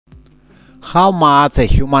How much a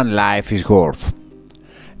human life is worth?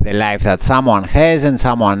 The life that someone has and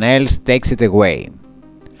someone else takes it away.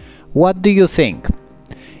 What do you think?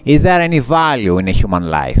 Is there any value in a human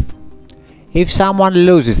life? If someone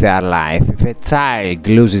loses their life, if a child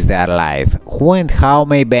loses their life, who and how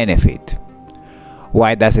may benefit?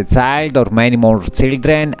 Why does a child or many more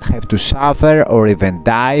children have to suffer or even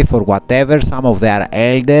die for whatever some of their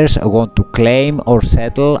elders want to claim or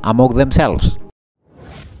settle among themselves?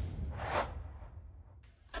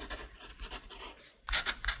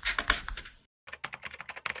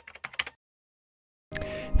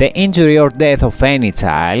 The injury or death of any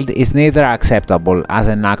child is neither acceptable as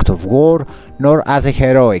an act of war nor as a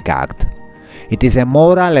heroic act. It is a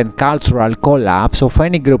moral and cultural collapse of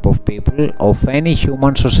any group of people, of any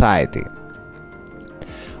human society.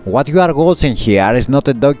 What you are watching here is not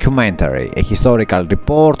a documentary, a historical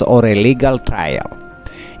report, or a legal trial.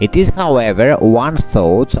 It is, however, one's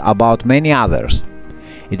thoughts about many others.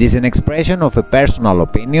 It is an expression of a personal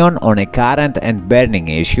opinion on a current and burning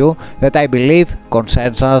issue that I believe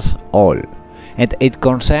concerns us all. And it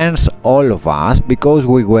concerns all of us because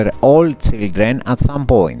we were all children at some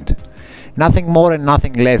point. Nothing more and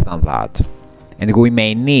nothing less than that. And we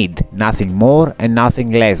may need nothing more and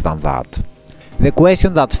nothing less than that. The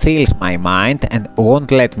question that fills my mind and won't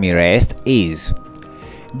let me rest is: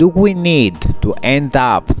 do we need to end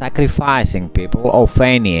up sacrificing people of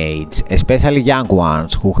any age, especially young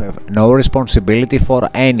ones who have no responsibility for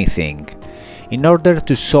anything, in order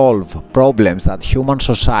to solve problems that human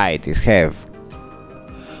societies have?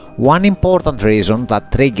 One important reason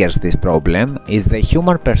that triggers this problem is the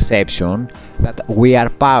human perception that we are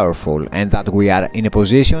powerful and that we are in a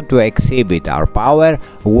position to exhibit our power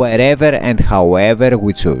wherever and however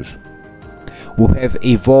we choose. We have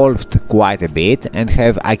evolved quite a bit and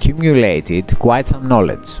have accumulated quite some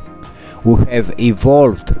knowledge. We have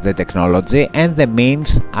evolved the technology and the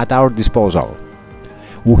means at our disposal.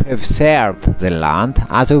 We have shared the land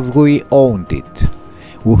as if we owned it.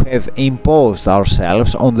 We have imposed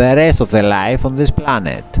ourselves on the rest of the life on this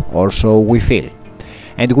planet, or so we feel.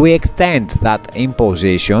 And we extend that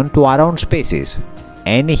imposition to our own species,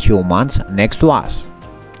 any humans next to us.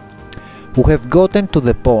 We have gotten to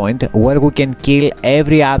the point where we can kill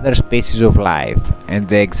every other species of life, and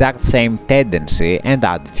the exact same tendency and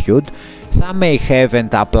attitude some may have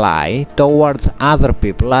and apply towards other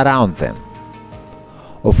people around them.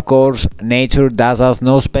 Of course, nature does us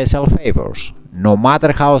no special favors, no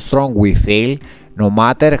matter how strong we feel, no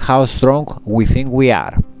matter how strong we think we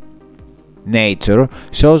are. Nature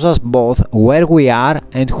shows us both where we are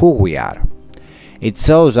and who we are. It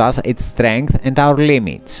shows us its strength and our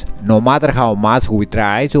limits, no matter how much we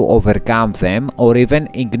try to overcome them or even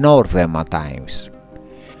ignore them at times.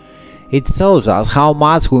 It shows us how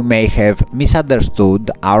much we may have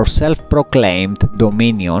misunderstood our self-proclaimed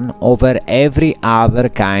dominion over every other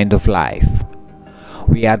kind of life.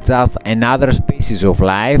 We are just another species of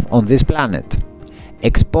life on this planet,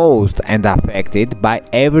 exposed and affected by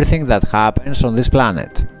everything that happens on this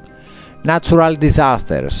planet. Natural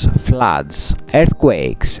disasters, floods,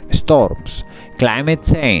 earthquakes, storms, climate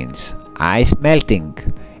change, ice melting,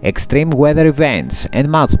 extreme weather events,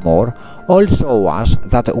 and much more all show us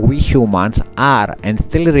that we humans are and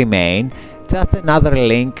still remain just another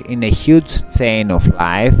link in a huge chain of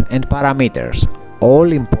life and parameters,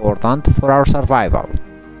 all important for our survival.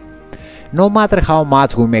 No matter how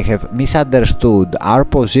much we may have misunderstood our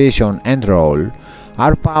position and role,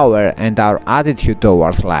 our power and our attitude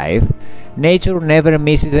towards life, nature never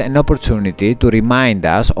misses an opportunity to remind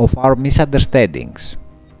us of our misunderstandings.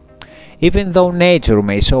 Even though nature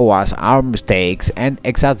may show us our mistakes and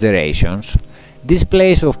exaggerations,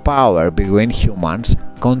 displays of power between humans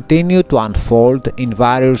continue to unfold in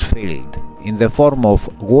various fields, in the form of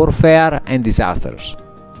warfare and disasters.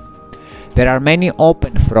 There are many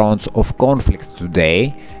open fronts of conflict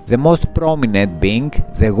today, the most prominent being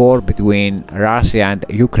the war between Russia and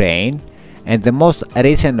Ukraine, and the most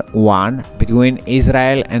recent one between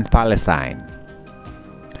Israel and Palestine.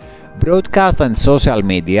 Broadcast and social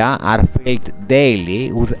media are filled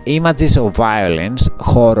daily with images of violence,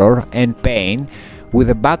 horror, and pain, with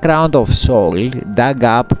a background of soil dug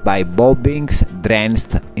up by bombings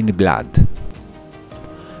drenched in blood.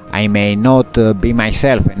 I may not be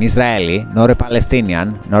myself an Israeli, nor a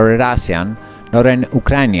Palestinian, nor a Russian, nor an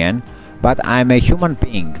Ukrainian, but I'm a human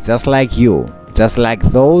being just like you, just like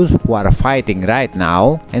those who are fighting right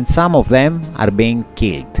now, and some of them are being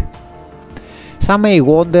killed. Some may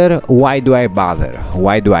wonder, why do I bother,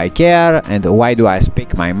 why do I care, and why do I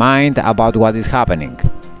speak my mind about what is happening?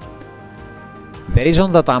 The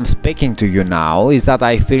reason that I'm speaking to you now is that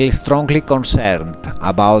I feel strongly concerned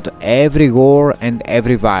about every war and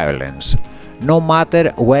every violence, no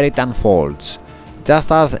matter where it unfolds,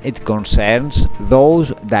 just as it concerns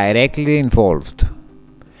those directly involved.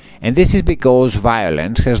 And this is because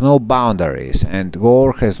violence has no boundaries and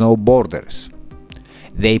war has no borders.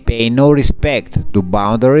 They pay no respect to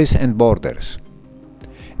boundaries and borders.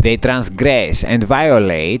 They transgress and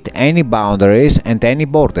violate any boundaries and any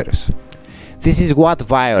borders. This is what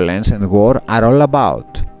violence and war are all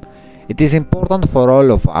about. It is important for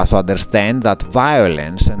all of us to understand that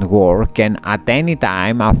violence and war can at any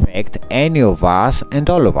time affect any of us and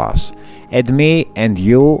all of us, and me and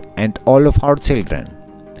you and all of our children.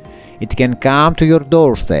 It can come to your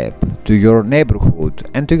doorstep, to your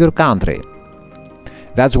neighborhood and to your country.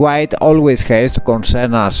 That's why it always has to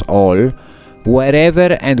concern us all,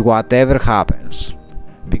 wherever and whatever happens.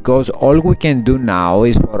 Because all we can do now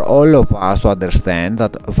is for all of us to understand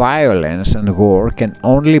that violence and war can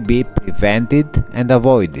only be prevented and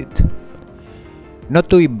avoided. Not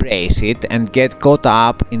to embrace it and get caught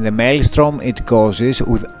up in the maelstrom it causes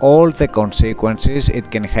with all the consequences it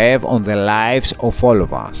can have on the lives of all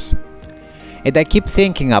of us. And I keep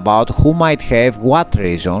thinking about who might have what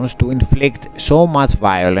reasons to inflict so much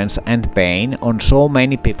violence and pain on so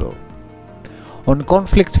many people. On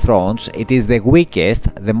conflict fronts, it is the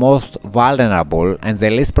weakest, the most vulnerable and the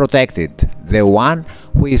least protected, the one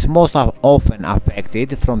who is most often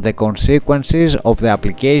affected from the consequences of the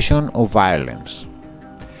application of violence.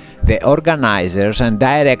 The organizers and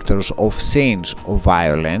directors of scenes of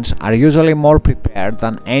violence are usually more prepared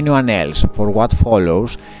than anyone else for what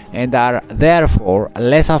follows and are therefore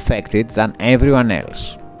less affected than everyone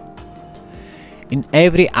else. In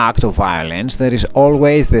every act of violence there is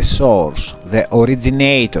always the source, the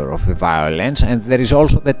originator of the violence, and there is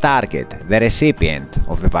also the target, the recipient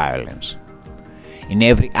of the violence. In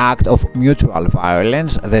every act of mutual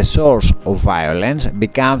violence, the source of violence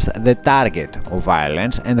becomes the target of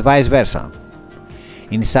violence and vice versa.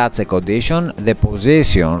 In such a condition, the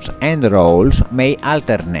positions and roles may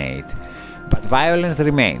alternate, but violence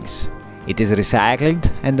remains. It is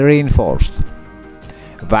recycled and reinforced.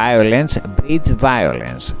 Violence breeds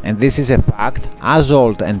violence, and this is a fact as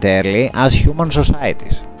old and early as human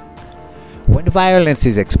societies. When violence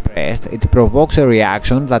is expressed, it provokes a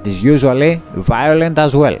reaction that is usually violent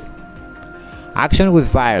as well. Action with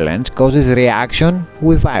violence causes reaction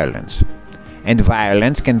with violence, and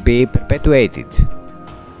violence can be perpetuated.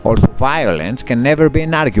 Also, violence can never be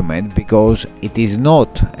an argument because it is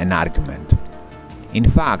not an argument. In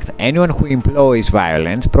fact, anyone who employs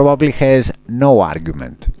violence probably has no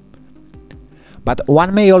argument. But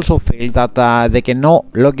one may also feel that they can no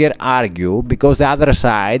longer argue because the other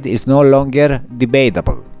side is no longer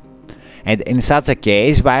debatable. And in such a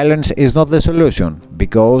case, violence is not the solution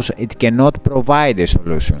because it cannot provide a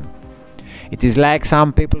solution. It is like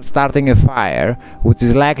some people starting a fire which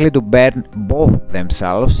is likely to burn both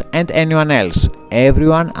themselves and anyone else,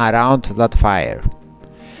 everyone around that fire.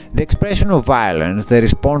 The expression of violence, the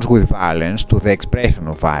response with violence to the expression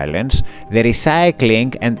of violence, the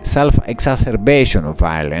recycling and self-exacerbation of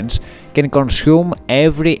violence can consume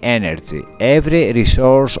every energy, every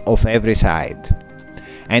resource of every side.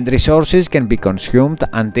 And resources can be consumed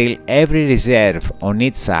until every reserve on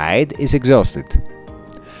each side is exhausted.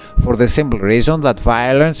 For the simple reason that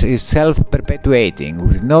violence is self-perpetuating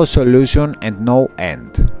with no solution and no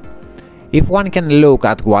end. If one can look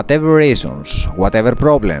at whatever reasons, whatever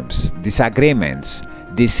problems, disagreements,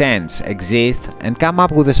 dissents exist and come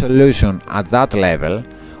up with a solution at that level,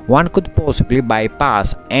 one could possibly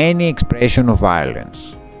bypass any expression of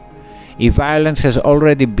violence. If violence has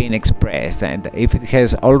already been expressed and if it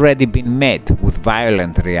has already been met with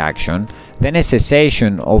violent reaction, then a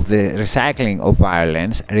cessation of the recycling of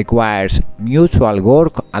violence requires mutual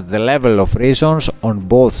work at the level of reasons on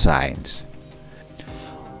both sides.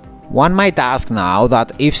 One might ask now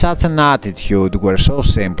that if such an attitude were so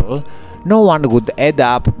simple, no one would end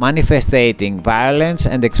up manifesting violence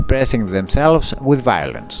and expressing themselves with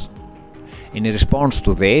violence. In response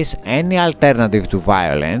to this, any alternative to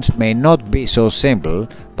violence may not be so simple,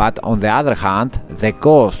 but on the other hand, the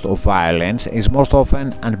cost of violence is most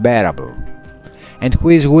often unbearable. And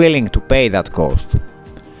who is willing to pay that cost?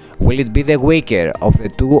 Will it be the weaker of the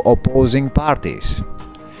two opposing parties?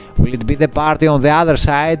 Will it be the party on the other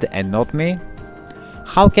side and not me?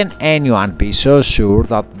 How can anyone be so sure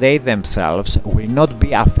that they themselves will not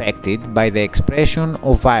be affected by the expression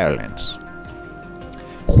of violence?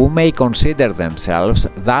 Who may consider themselves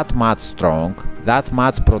that much strong, that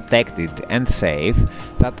much protected and safe,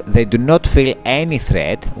 that they do not feel any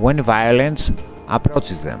threat when violence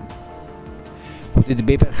approaches them? Could it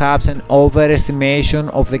be perhaps an overestimation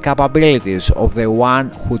of the capabilities of the one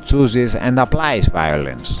who chooses and applies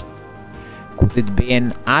violence? Could it be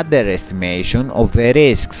an underestimation of the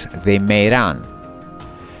risks they may run?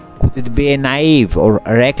 Could it be a naive or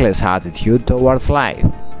reckless attitude towards life?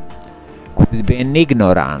 Could it be an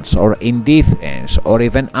ignorance or indifference or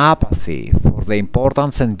even apathy for the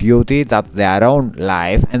importance and beauty that their own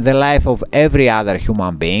life and the life of every other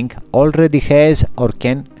human being already has or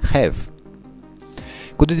can have?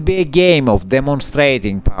 Could it be a game of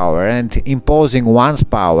demonstrating power and imposing one's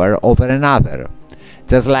power over another,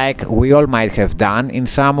 just like we all might have done in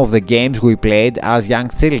some of the games we played as young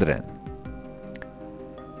children?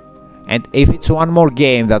 And if it's one more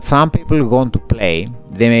game that some people want to play,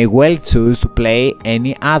 they may well choose to play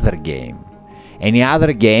any other game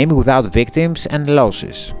without victims and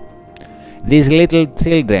losses. These little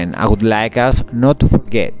children I would like us not to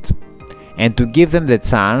forget, and to give them the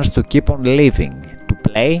chance to keep on living, to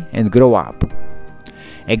play and grow up.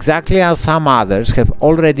 Exactly as some others have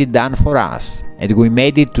already done for us, and we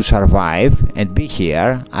made it to survive and be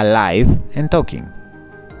here, alive and talking.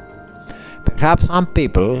 Perhaps some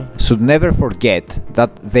people should never forget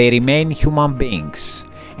that they remain human beings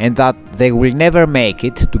and that they will never make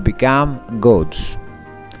it to become gods.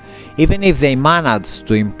 Even if they manage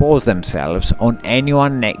to impose themselves on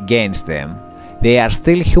anyone against them, they are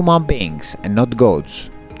still human beings and not gods.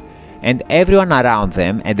 And everyone around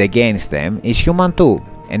them and against them is human too,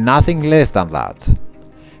 and nothing less than that.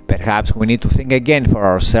 Perhaps we need to think again for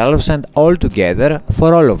ourselves and all together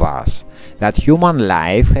for all of us, that human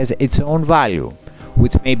life has its own value,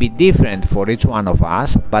 which may be different for each one of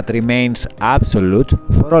us, but remains absolute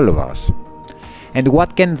for all of us. And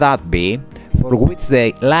what can that be, for which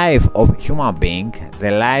the life of a human being,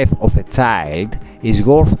 the life of a child, is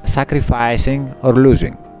worth sacrificing or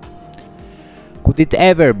losing? Could it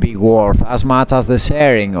ever be worth as much as the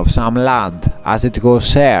sharing of some land as it was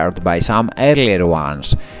shared by some earlier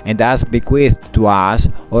ones and as bequeathed to us,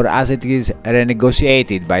 or as it is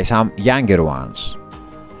renegotiated by some younger ones?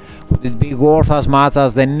 Could it be worth as much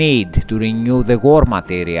as the need to renew the war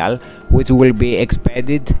material which will be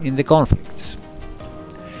expended in the conflicts?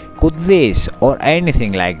 Could this or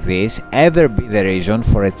anything like this ever be the reason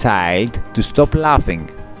for a child to stop laughing,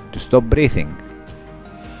 to stop breathing?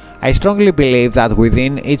 I strongly believe that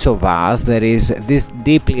within each of us there is this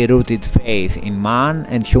deeply rooted faith in man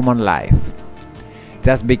and human life.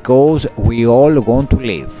 Just because we all want to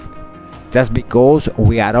live, just because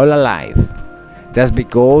we are all alive, just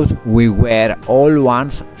because we were all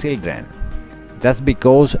once children, just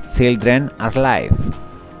because children are life.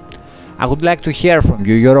 I would like to hear from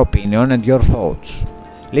you your opinion and your thoughts.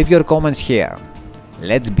 Leave your comments here.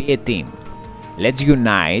 Let's be a team. Let's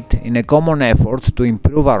unite in a common effort to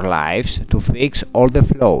improve our lives, to fix all the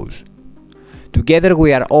flaws. Together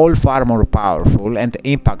we are all far more powerful and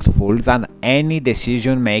impactful than any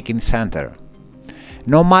decision-making center.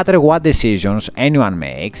 No matter what decisions anyone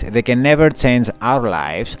makes, they can never change our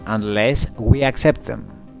lives unless we accept them.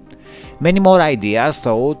 Many more ideas,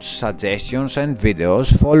 thoughts, suggestions and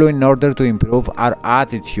videos follow in order to improve our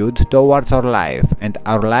attitude towards our life and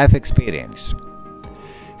our life experience.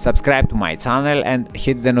 Subscribe to my channel and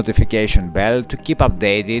hit the notification bell to keep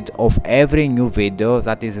updated of every new video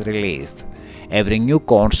that is released, every new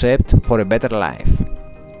concept for a better life.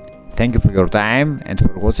 Thank you for your time and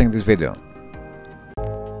for watching this video.